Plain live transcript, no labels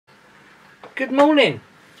Good morning.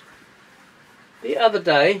 The other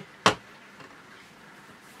day I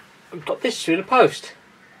got this through the post.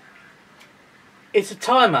 It's a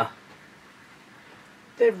timer.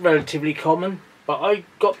 They're relatively common, but I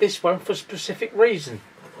got this one for a specific reason.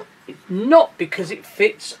 It's not because it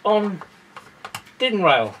fits on DIN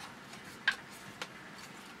rail.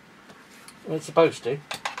 Well, it's supposed to.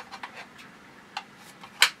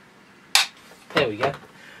 There we go.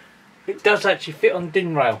 It does actually fit on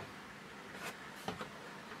DIN rail.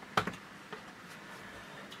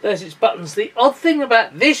 There's its buttons. The odd thing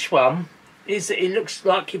about this one is that it looks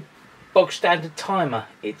like your bog standard timer.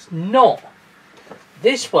 It's not.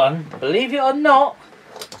 This one, believe it or not,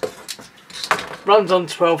 runs on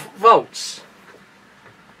 12 volts.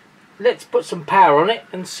 Let's put some power on it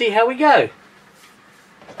and see how we go.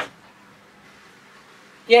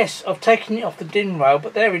 Yes, I've taken it off the DIN rail,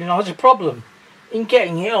 but therein lies a problem. In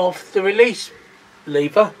getting it off, the release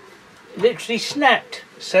lever literally snapped.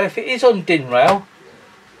 So if it is on DIN rail,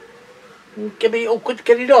 it's going to be awkward to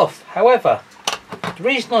get it off. However, the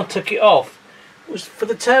reason I took it off was for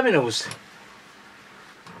the terminals.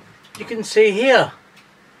 You can see here,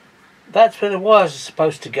 that's where the wires are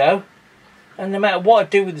supposed to go, and no matter what I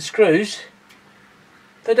do with the screws,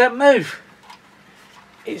 they don't move.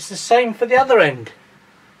 It's the same for the other end.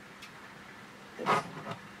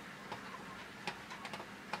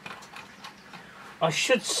 I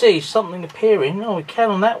should see something appearing. Oh, we can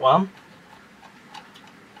on that one.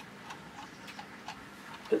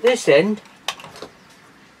 But this end,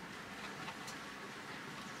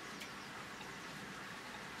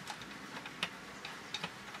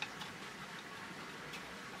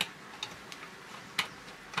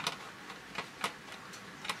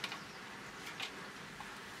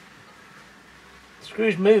 the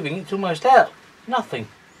screw's moving, it's almost out. Nothing.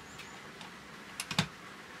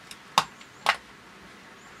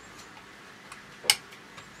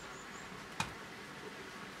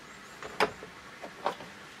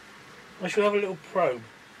 I shall have a little probe.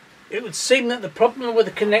 It would seem that the problem with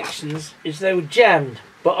the connections is they were jammed,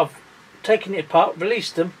 but I've taken it apart,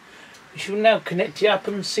 released them. We shall now connect it up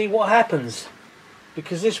and see what happens,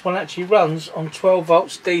 because this one actually runs on 12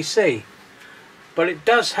 volts DC, but it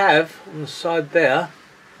does have on the side there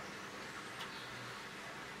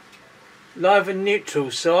live and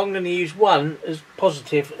neutral, so I'm going to use one as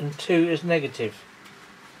positive and two as negative.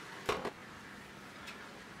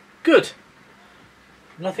 Good.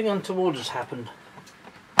 Nothing untoward has happened.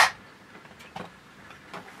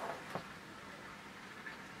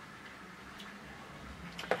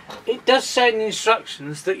 It does say in the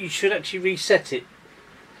instructions that you should actually reset it,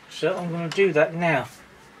 so I'm going to do that now.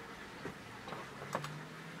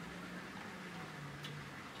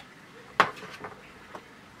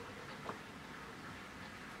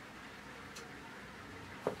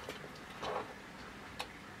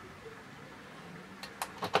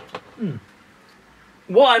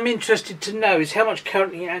 What I'm interested to know is how much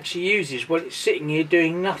current it actually uses while it's sitting here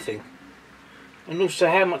doing nothing, and also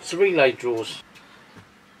how much the relay draws.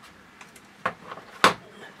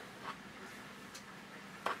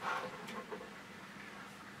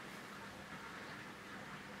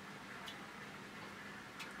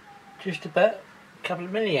 Just about a couple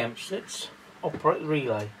of milliamps. Let's operate the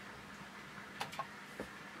relay.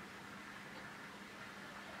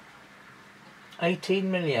 $18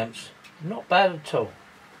 milliamps. Not bad at all.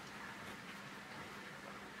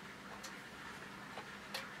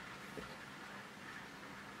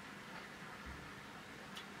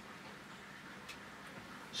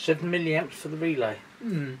 $7 milliamps for the relay.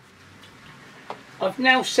 I've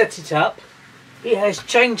now set it up. It has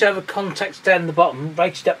changeover contacts down the bottom,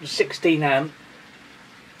 rated up to 16 amp.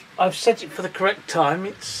 I've set it for the correct time.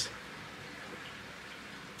 It's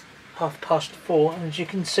 4:30, and as you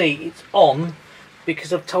can see, it's on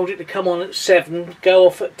because I've told it to come on at 7, go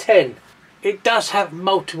off at 10. It does have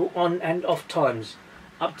multiple on and off times,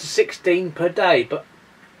 up to 16 per day, but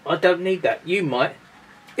I don't need that. You might.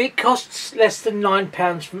 It costs less than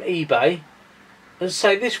 £9 from eBay. As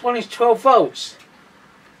I say, this one is 12 volts.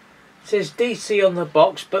 It says DC on the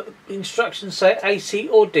box, but the instructions say AC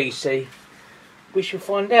or DC. We shall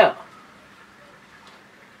find out.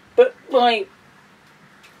 But my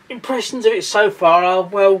impressions of it so far are,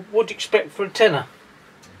 well, what do you expect for a tenner?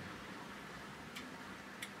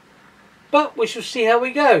 But we shall see how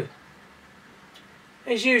we go.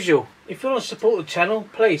 As usual, if you want to support the channel,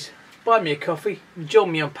 please buy me a coffee and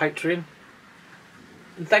join me on Patreon.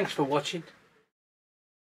 And thanks for watching.